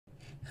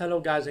Hello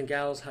guys and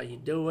gals, how you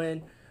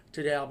doing?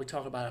 Today I'll be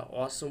talking about an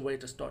awesome way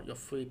to start your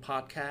free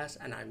podcast,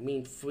 and I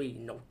mean free,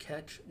 no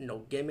catch, no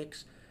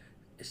gimmicks.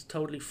 It's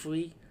totally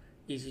free,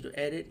 easy to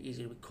edit,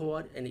 easy to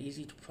record, and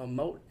easy to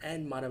promote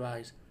and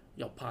monetize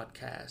your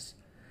podcast.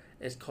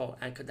 It's called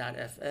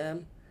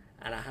Anchor.fm,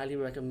 and I highly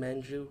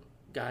recommend you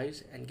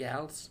guys and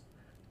gals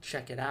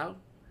check it out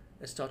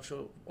and start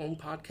your own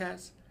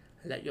podcast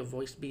and let your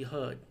voice be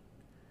heard.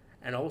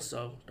 And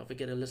also, don't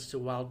forget to listen to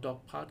Wild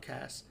Dog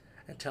Podcast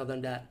and tell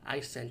them that I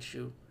sent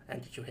you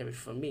and that you hear it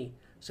from me.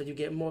 So you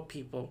get more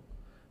people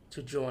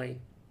to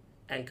join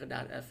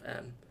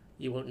Anchor.fm.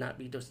 You will not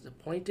be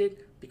disappointed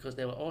because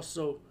they will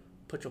also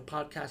put your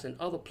podcast in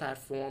other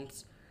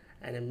platforms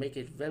and then make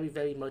it very,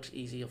 very much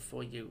easier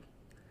for you.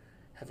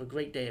 Have a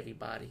great day,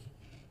 everybody.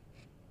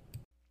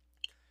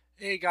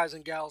 Hey guys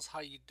and gals, how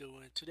you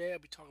doing? Today I'll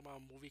be talking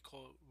about a movie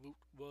called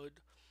Rootwood.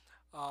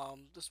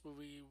 This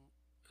movie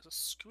is a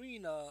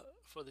screener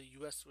for the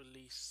U.S.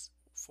 release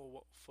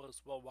for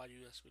its worldwide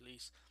U.S.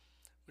 release,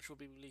 which will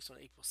be released on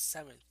April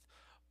 7th.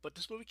 But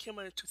this movie came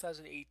out in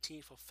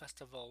 2018 for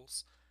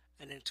festivals,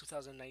 and in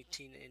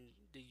 2019 in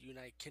the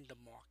United Kingdom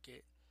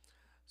market.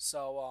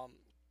 So,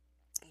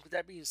 with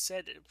that being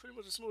said, pretty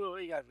much this movie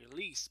already got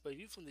released. But if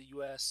you're from the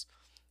U.S.,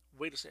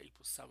 wait until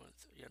April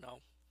 7th.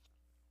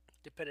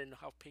 Depending on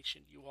how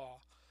patient you are.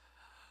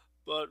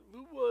 But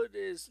Rootwood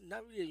is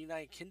not really a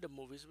United Kingdom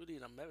movie; it's really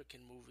an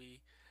American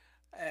movie,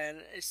 and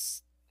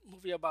it's a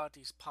movie about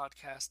these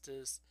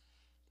podcasters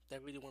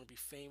that really want to be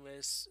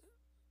famous.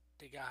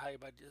 They got hired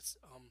by this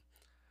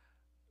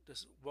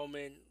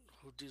woman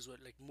who deals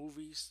with like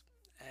movies,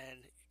 and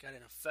got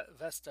an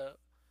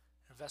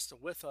investor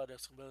with her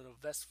that's willing to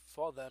invest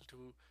for them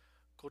to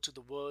go to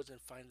the woods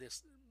and find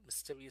this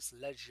mysterious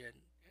legend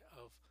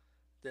of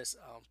this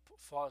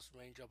forest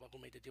ranger who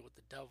made a deal with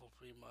the devil,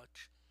 pretty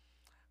much.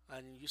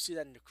 And you see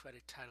that in the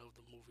credit title of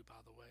the movie, by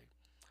the way.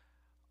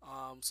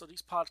 So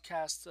these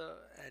podcaster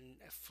and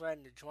a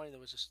friend that joined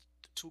them was just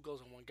two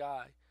girls and one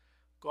guy.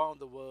 Go out in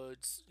the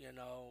woods,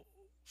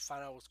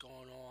 find out what's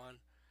going on,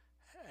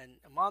 and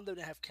among them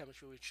they have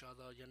chemistry with each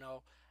other.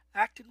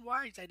 Acting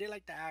wise, I did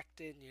like the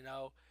acting.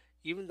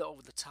 Even the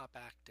over the top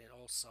acting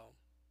also.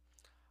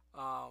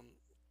 Um,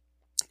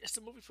 as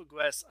the movie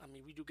progresses, I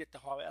mean, we do get the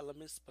horror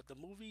elements, but the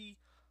movie,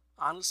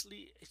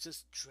 honestly, it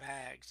just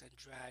drags and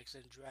drags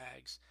and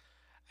drags.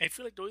 I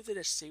feel like the only thing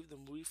that saved the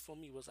movie for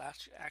me was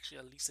actually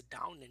Elisa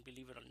Downing,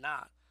 believe it or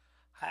not.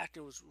 Her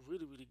acting was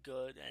really really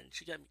good, and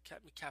she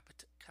kept me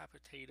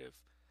capitative,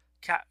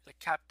 like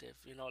captive.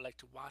 Like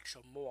to watch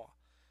her more.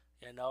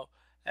 You know.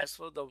 As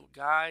for the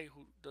guy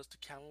who does the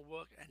camera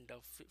work and the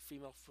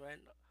female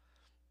friend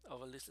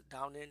of Elisa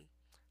Downing,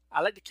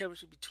 I like the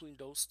chemistry between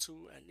those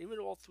two, and even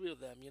all three of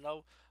them.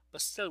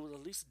 But still, with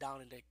Elisa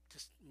Downing, they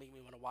just make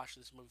me want to watch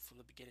this movie from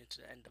the beginning to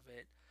the end of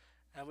it.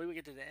 And when we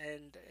get to the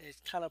end,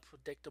 it's kind of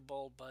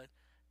predictable, but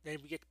then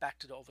we get back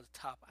to the over the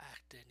top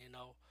acting,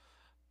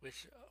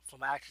 which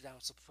from actors I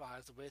was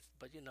surprised with.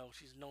 But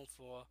she's known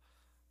for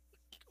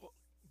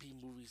B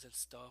movies and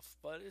stuff,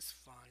 but it's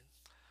fine.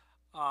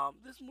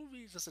 This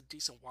movie is just a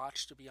decent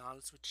watch, to be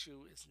honest with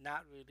you. It's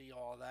not really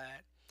all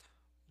that,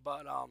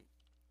 but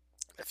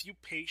if you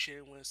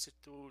patient want to sit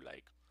through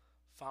like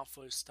found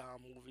footage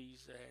style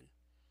movies, and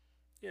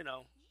you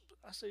know,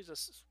 I say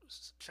just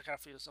check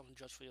out for yourself and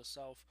judge for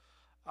yourself.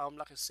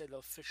 Like I said, the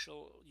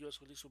official US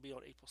release will be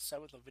on April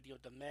 7th on video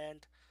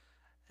demand,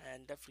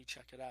 and definitely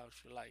check it out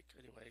if you like.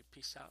 Anyway,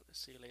 peace out.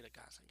 See you later,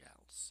 guys and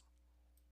gals.